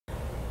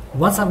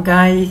What's up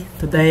guys,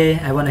 today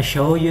I want to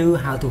show you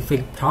how to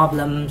fix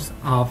problems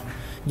of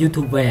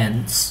YouTube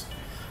Vans.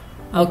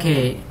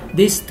 Okay,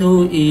 this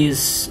tool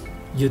is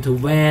YouTube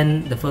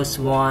Van. The first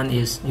one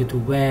is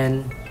YouTube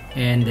Van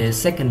and the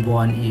second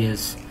one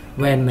is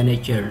Van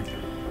Manager.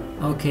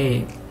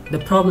 Okay, the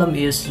problem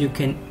is you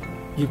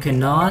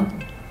cannot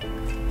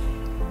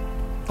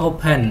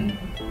open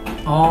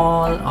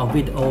all of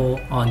video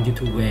on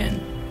YouTube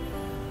Van.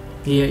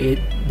 Here is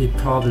the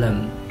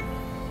problem.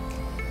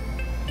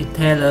 It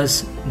tells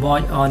us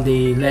what on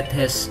the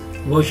latest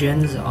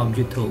versions of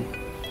YouTube.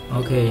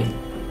 Okay,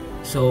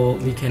 so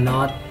we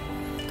cannot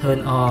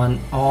turn on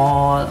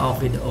all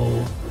of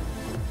video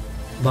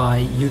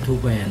by YouTube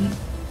Van.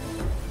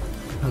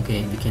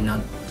 Okay, we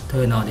cannot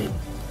turn on it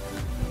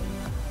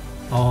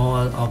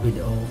all of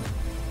video.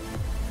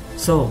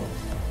 So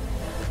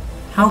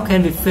how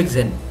can we fix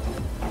it?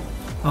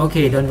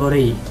 Okay, don't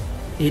worry,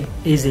 it's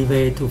easy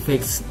way to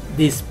fix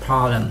this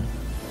problem.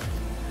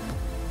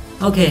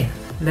 Okay,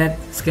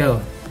 let's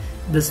go.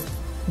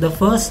 The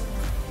first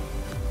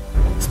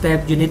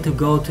step, you need to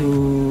go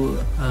to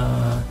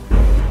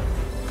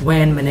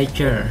Van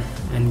Manager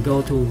and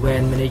go to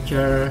Van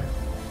Manager.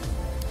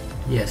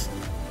 Yes,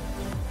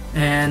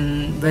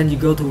 and when you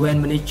go to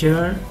Van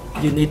Manager,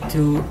 you need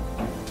to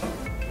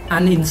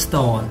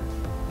uninstall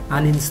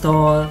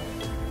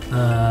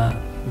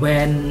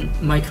Van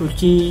Micro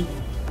G.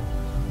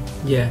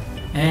 Yeah,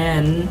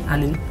 and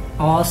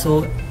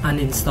also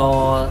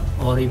uninstall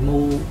or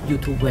remove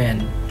YouTube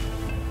Van.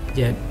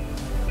 Yeah,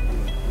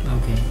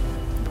 okay,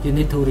 you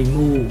need to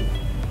remove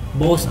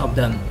both of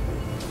them,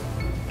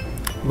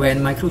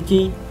 Van Micro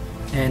G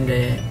and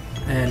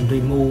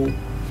remove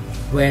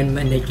Van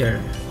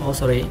Manager.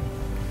 Also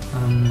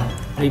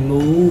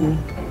remove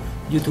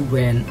YouTube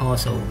Van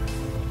also.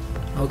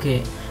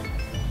 Okay,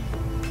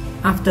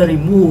 after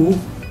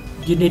remove,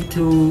 you need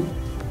to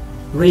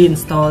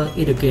reinstall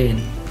it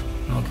again.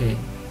 Okay,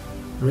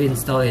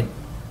 reinstall it.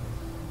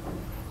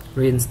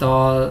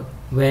 Reinstall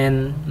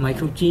Van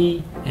Micro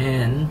G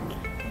and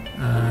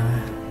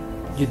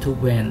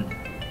YouTube Van.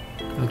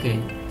 Okay,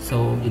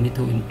 so you need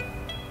to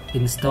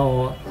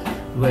install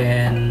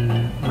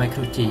Van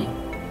Micro G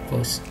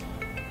first.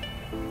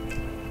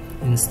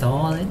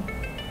 Install it.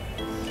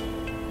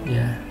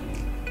 Yeah.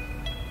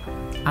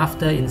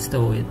 After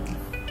install it.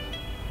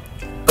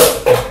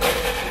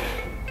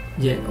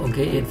 Yeah.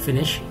 Okay, it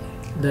finished.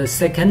 The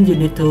second, you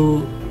need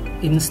to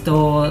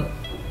install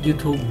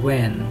YouTube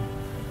Van.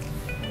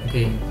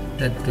 Okay,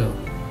 let's go.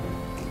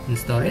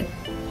 Install it.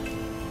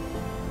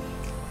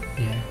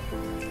 Yeah.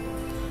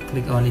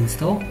 Click on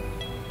install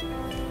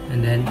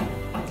and then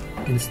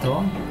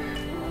install.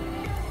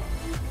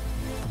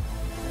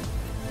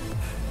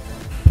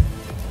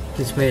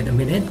 Just wait a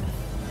minute.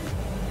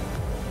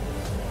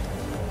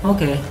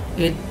 Okay,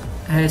 it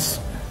has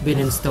been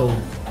installed.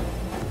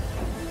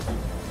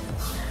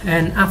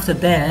 And after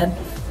that,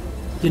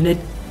 you need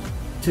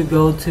to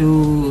go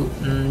to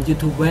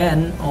YouTube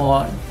Van,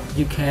 or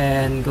you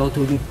can go to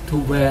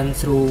YouTube Van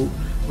through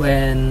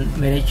Van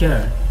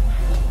Manager.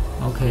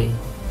 Okay,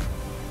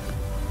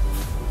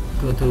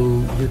 go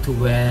to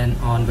YouTube Van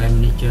on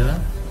Van Manager.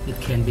 It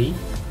can be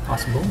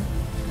possible.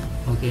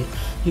 Okay,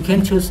 you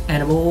can choose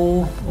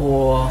enable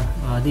or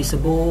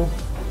disable.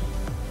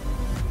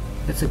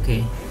 That's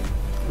okay.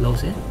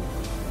 Close it.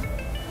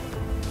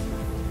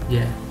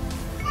 Yeah.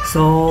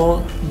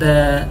 So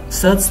the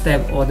third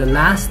step or the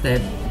last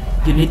step,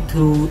 you need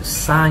to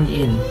sign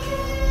in.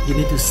 You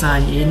need to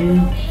sign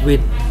in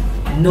with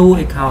new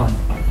account.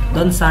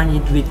 Don't sign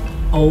in with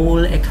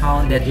old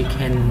account that you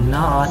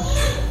cannot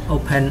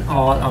open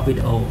all of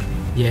video.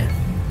 Yeah.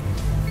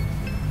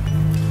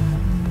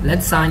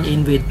 Let's sign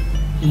in with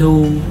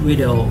new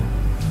video.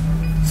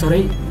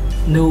 Sorry,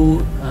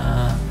 new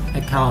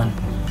account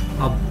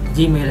of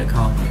Gmail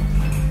account.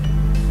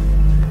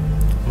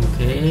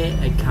 Okay,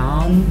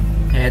 account,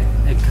 add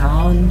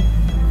account.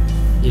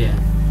 Yeah,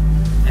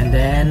 and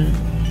then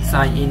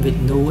sign in with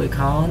new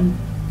account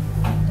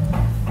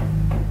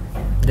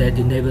that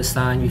you never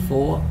signed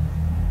before.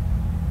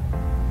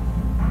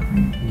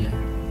 Yeah.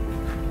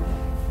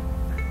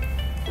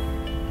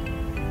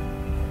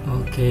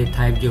 Okay,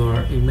 type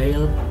your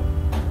email.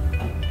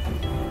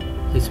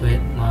 Please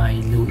wait my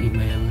new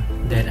email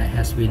that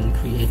has been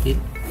created.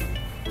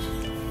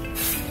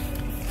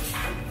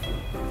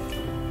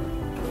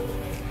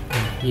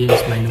 Here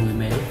is my new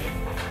email.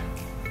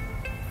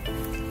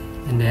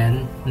 And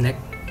then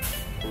next,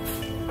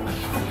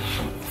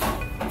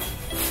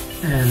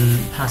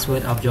 and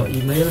password of your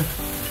email.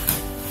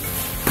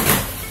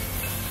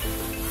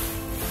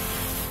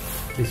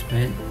 Please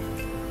wait.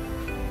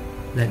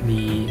 Let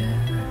me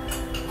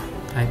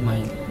type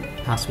my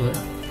password.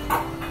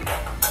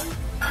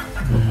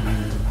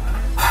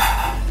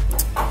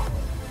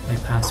 My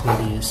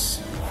password is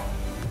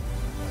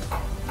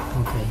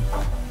okay.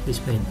 Please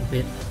wait a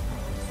bit,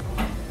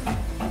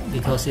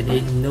 because it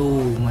didn't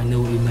know my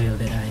new email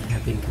that I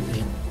have been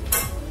created.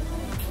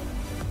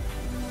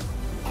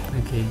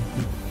 Okay,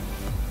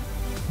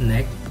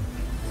 next,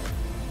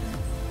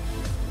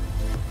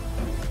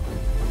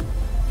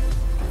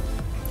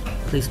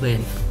 please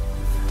wait.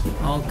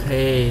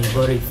 Okay,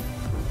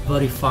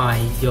 verify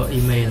your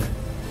email.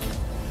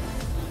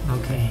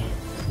 Okay,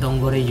 don't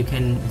worry, you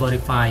can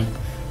verify,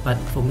 but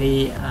for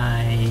me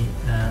I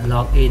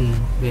log in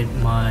with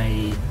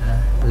my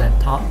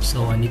laptop,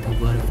 so I need to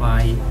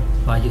verify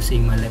by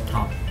using my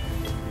laptop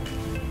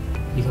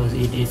because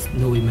it is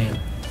no email.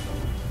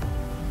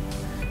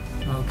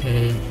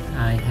 Okay,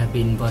 I have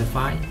been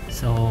verified,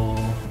 so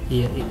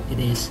here it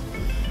is.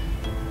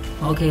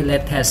 Okay,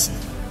 let's test.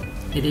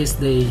 It is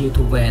the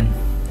YouTube van.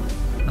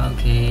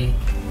 Okay,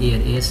 here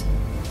it is.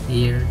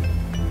 Here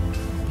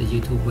the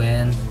YouTube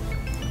van.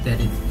 That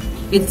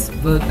it's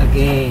work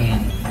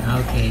again.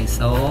 Okay,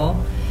 so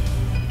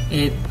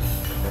it's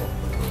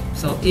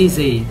so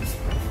easy.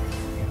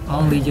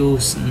 Only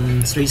use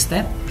 3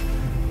 steps.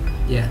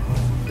 Yeah,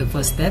 the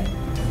first step,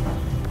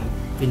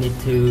 we need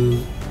to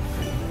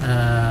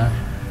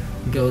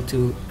go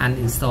to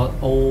uninstall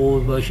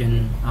old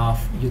version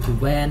of YouTube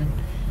van,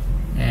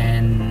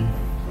 and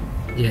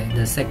yeah,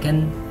 the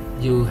second,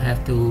 you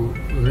have to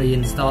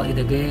reinstall it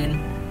again.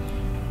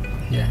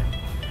 Yeah,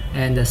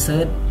 and the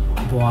third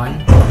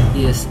one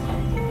is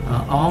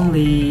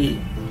only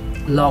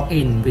log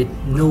in with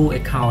new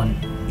account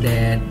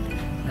that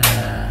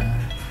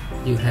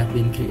you have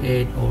been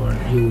created or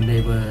you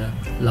never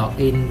log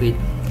in with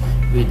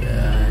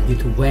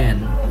YouTube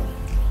van.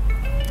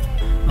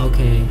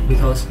 Okay,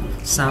 because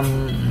some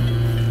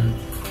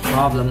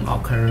problem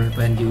occur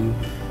when you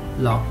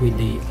log with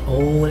the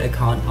old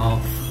account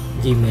of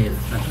Gmail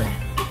address.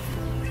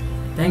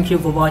 Thank you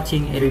for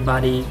watching,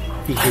 everybody.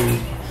 If you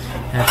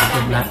have a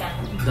good luck,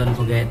 don't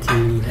forget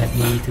to help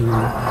me to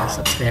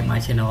subscribe my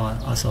channel.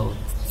 Also,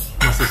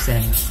 massive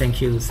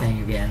thank you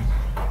again.